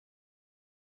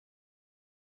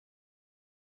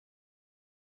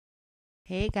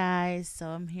Hey guys, so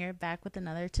I'm here back with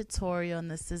another tutorial, and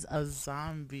this is a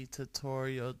zombie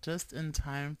tutorial just in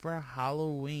time for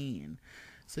Halloween.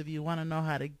 So if you want to know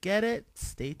how to get it,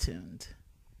 stay tuned.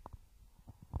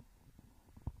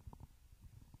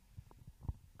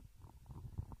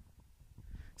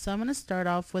 So I'm going to start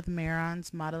off with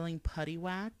Maron's Modeling Putty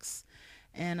Wax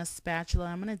and a spatula.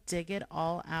 I'm going to dig it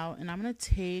all out, and I'm going to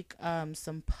take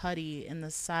some putty in the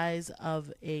size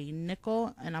of a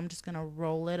nickel, and I'm just going to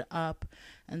roll it up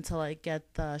until I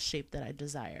get the shape that I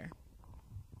desire.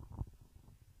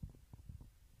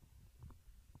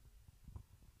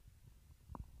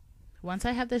 Once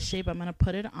I have this shape, I'm going to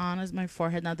put it on as my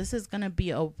forehead. Now this is going to be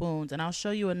a wound, and I'll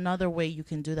show you another way you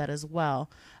can do that as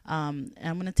well. And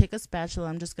I'm going to take a spatula.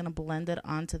 I'm just going to blend it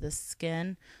onto the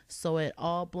skin so it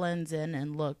all blends in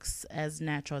and looks as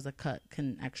natural as a cut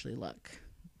can actually look.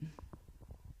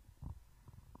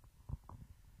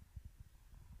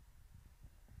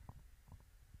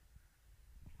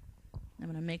 I'm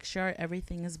going to make sure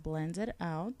everything is blended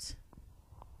out.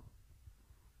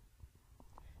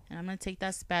 And I'm going to take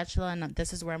that spatula, and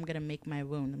this is where I'm going to make my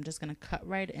wound. I'm just going to cut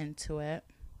right into it.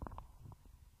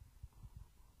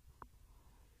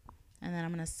 And then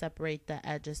I'm going to separate the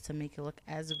edges to make it look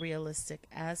as realistic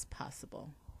as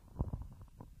possible.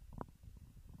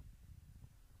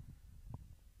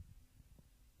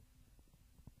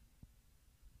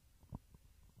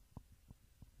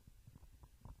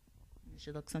 It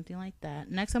should look something like that.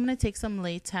 Next, I'm going to take some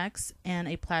latex and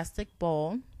a plastic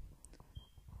bowl.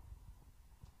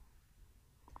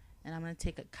 And I'm going to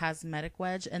take a cosmetic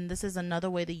wedge, and this is another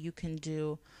way that you can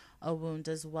do a wound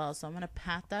as well. So I'm going to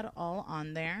pat that all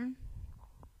on there.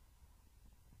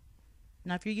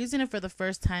 Now if you're using it for the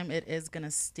first time, it is going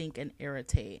to stink and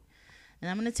irritate.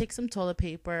 And I'm going to take some toilet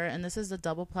paper, and this is a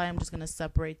double ply. I'm just going to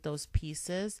separate those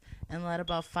pieces and let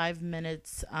about 5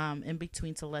 minutes in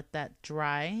between to let that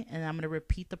dry. And I'm going to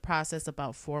repeat the process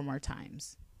about 4 more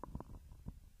times.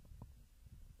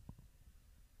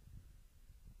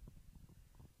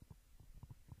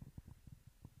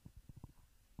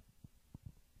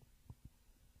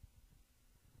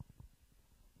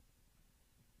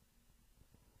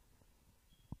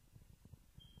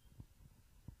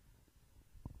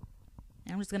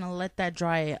 I'm just going to let that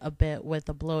dry a bit with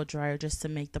a blow dryer just to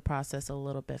make the process a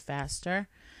little bit faster.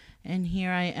 And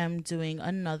here I am doing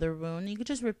another wound. You could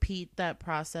just repeat that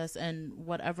process, and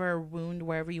whatever wound,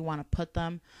 wherever you want to put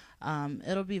them,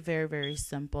 it'll be very, very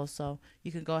simple. So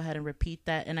you can go ahead and repeat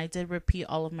that. And I did repeat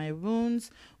all of my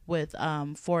wounds with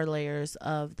 4 layers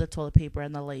of the toilet paper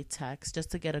and the latex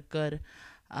just to get a good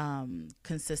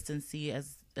consistency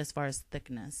as far as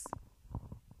thickness.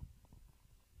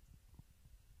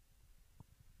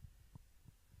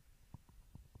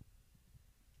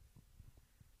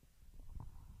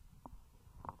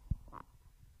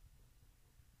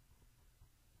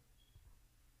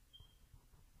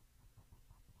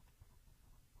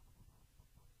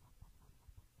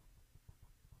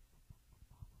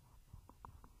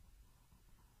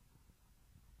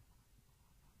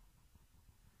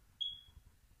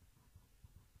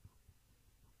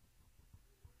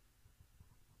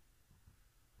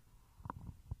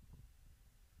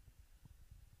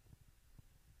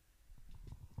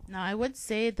 Now, I would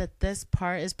say that this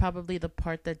part is probably the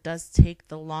part that does take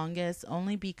the longest,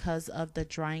 only because of the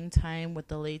drying time with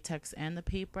the latex and the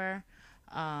paper.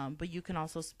 But you can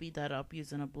also speed that up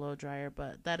using a blow dryer.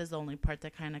 But that is the only part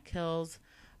that kind of kills,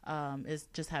 is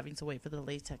just having to wait for the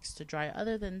latex to dry.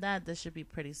 Other than that, this should be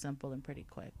pretty simple and pretty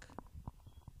quick.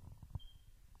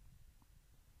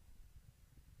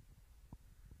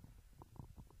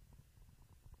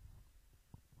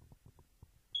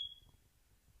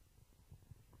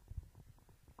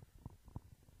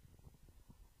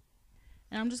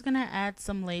 And I'm just going to add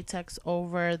some latex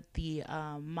over the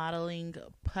modeling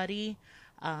putty.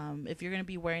 If you're going to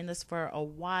be wearing this for a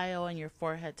while and your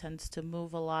forehead tends to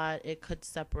move a lot, it could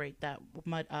separate that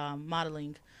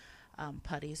modeling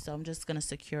putty. So I'm just going to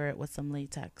secure it with some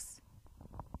latex.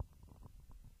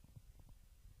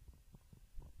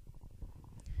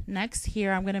 Next,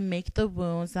 here I'm going to make the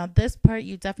wounds. Now this part,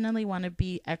 you definitely want to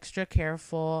be extra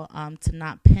careful to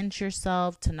not pinch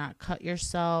yourself, to not cut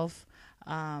yourself.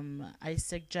 I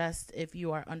suggest, if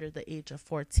you are under the age of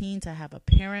 14, to have a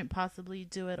parent possibly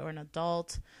do it, or an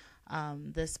adult.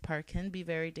 This part can be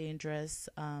very dangerous.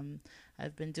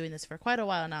 I've been doing this for quite a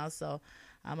while now, so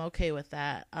I'm okay with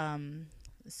that.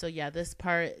 So yeah, this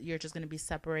part, you're just going to be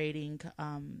separating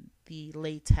the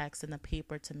latex and the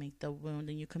paper to make the wound,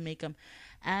 and you can make them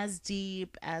as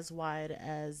deep, as wide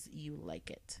as you like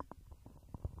it.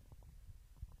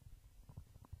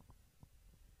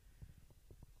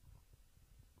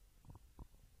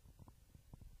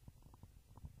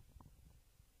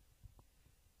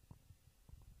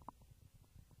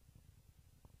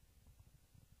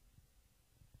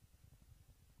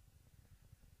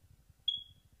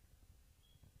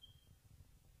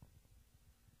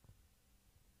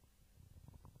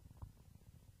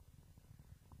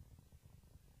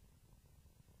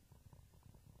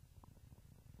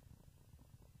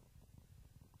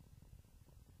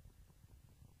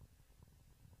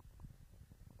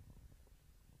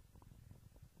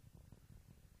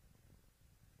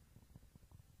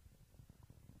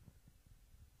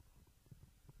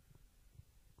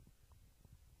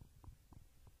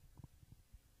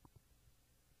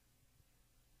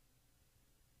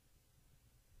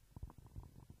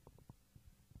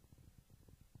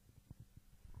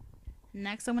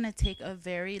 Next, I'm going to take a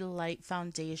very light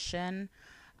foundation.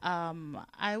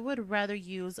 I would rather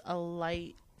use a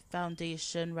light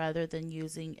foundation rather than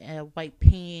using a white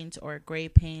paint or a gray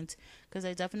paint, because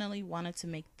I definitely wanted to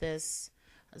make this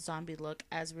zombie look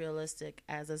as realistic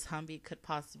as a zombie could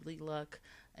possibly look.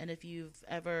 And if you've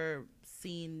ever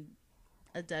seen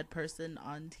a dead person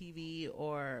on TV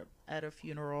or at a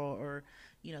funeral, or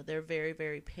they're very,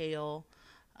 very pale,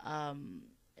 um,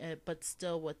 but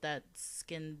still with that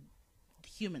skin,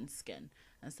 human skin,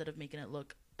 instead of making it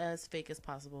look as fake as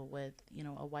possible with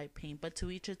a white paint. But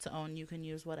to each its own, you can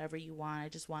use whatever you want. I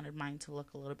just wanted mine to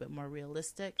look a little bit more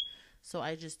realistic, so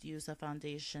I just used a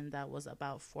foundation that was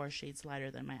about 4 shades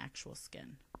lighter than my actual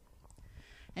skin.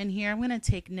 And here I'm going to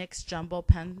take NYX Jumbo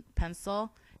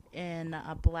pencil in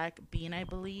a black bean, I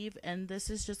believe. And this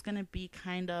is just going to be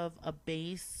kind of a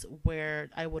base where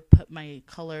I would put my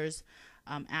colors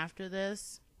after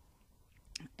this.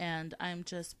 And I'm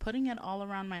just putting it all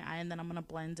around my eye, and then I'm going to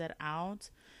blend it out.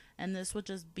 And this would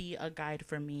just be a guide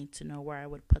for me to know where I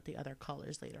would put the other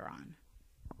colors later on.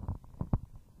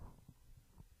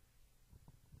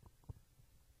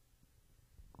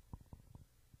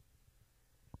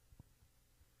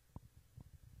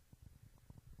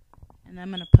 And I'm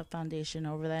going to put foundation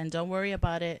over that. And don't worry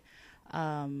about it,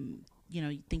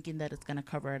 thinking that it's going to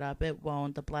cover it up. It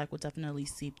won't. The black will definitely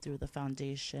seep through the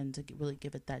foundation to really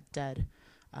give it that dead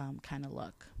kind of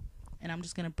look. And I'm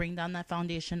just going to bring down that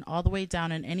foundation all the way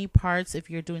down in any parts. If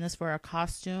you're doing this for a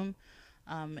costume,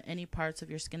 any parts of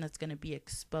your skin that's going to be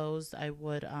exposed, I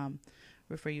would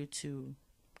refer you to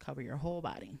cover your whole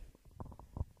body.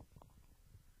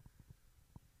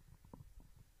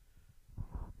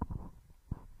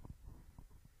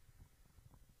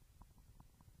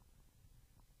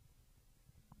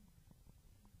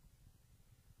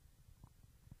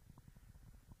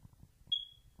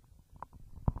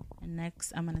 And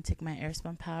next, I'm going to take my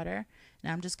airspun powder,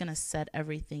 and I'm just going to set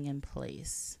everything in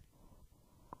place.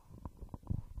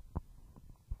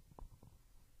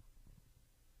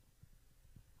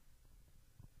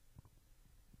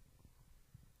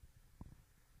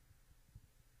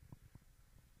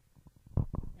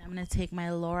 I'm going to take my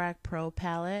Lorac Pro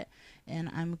palette, and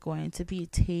I'm going to be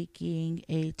taking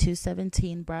a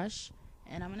 217 brush,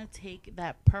 and I'm going to take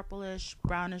that purplish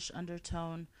brownish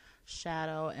undertone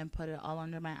shadow and put it all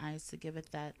under my eyes to give it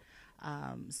that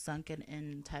sunken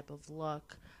in type of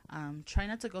look. Try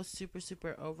not to go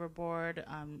super overboard.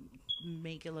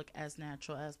 Make it look as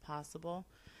natural as possible.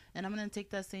 And I'm going to take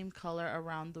that same color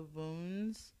around the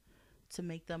wounds to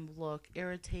make them look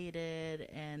irritated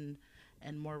and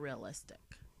more realistic.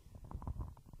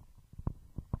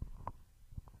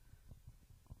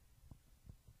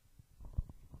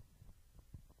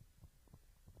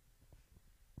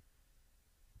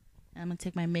 I'm going to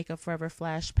take my Makeup Forever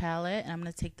Flash palette, and I'm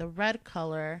going to take the red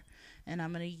color, and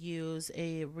I'm going to use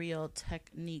a Real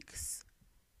Techniques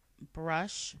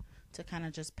brush to kind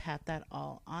of just pat that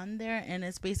all on there. And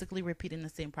it's basically repeating the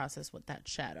same process with that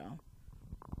shadow.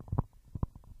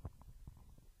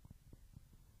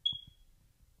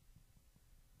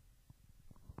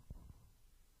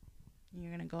 And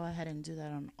you're going to go ahead and do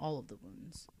that on all of the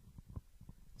wounds.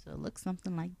 So it looks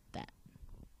something like that.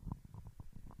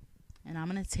 And I'm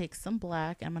going to take some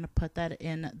black, and I'm going to put that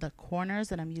in the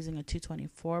corners, and I'm using a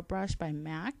 224 brush by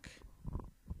MAC.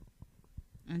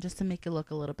 And just to make it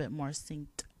look a little bit more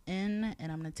synced in,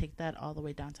 and I'm going to take that all the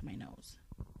way down to my nose.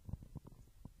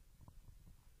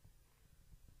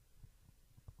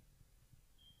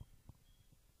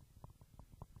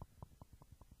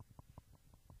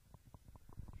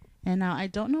 And now I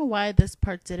don't know why this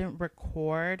part didn't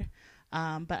record.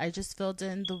 But I just filled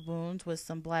in the wound with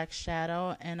some black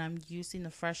shadow, and I'm using the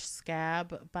Fresh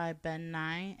Scab by Ben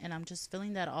Nye, and I'm just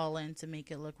filling that all in to make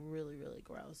it look really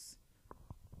gross.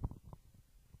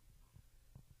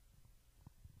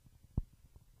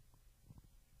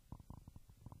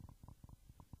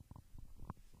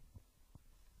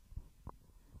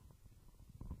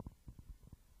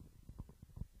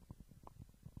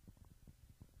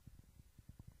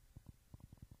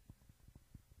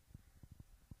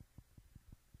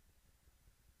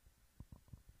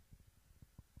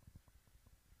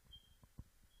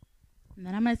 And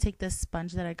then I'm going to take this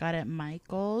sponge that I got at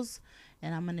Michael's,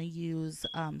 and I'm going to use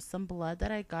some blood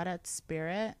that I got at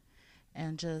Spirit,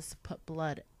 and just put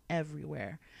blood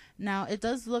everywhere. Now it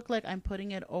does look like I'm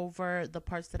putting it over the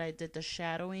parts that I did the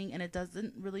shadowing, and it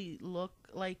doesn't really look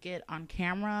like it on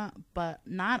camera, but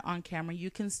not on camera you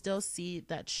can still see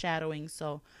that shadowing.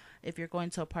 So if you're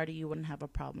going to a party, you wouldn't have a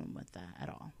problem with that at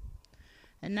all.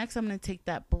 And next I'm going to take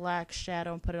that black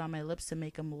shadow and put it on my lips to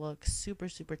make them look super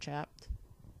chapped.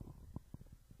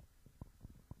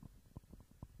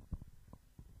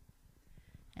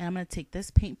 And I'm going to take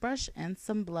this paintbrush and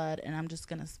some blood, and I'm just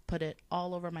going to put it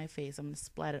all over my face. I'm going to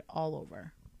splat it all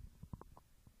over.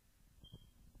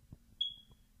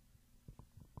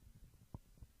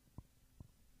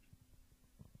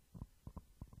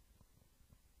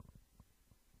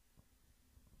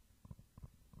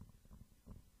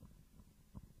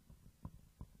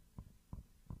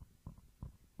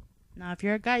 Now, if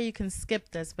you're a guy, you can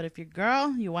skip this, but if you're a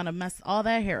girl, you want to mess all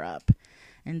that hair up.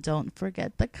 And don't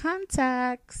forget the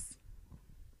contacts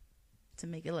to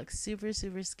make it look super,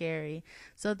 super scary.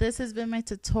 So this has been my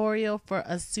tutorial for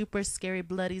a super scary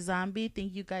bloody zombie.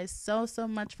 Thank you guys so, so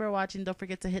much for watching. Don't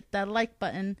forget to hit that like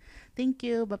button. Thank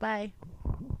you. Bye-bye.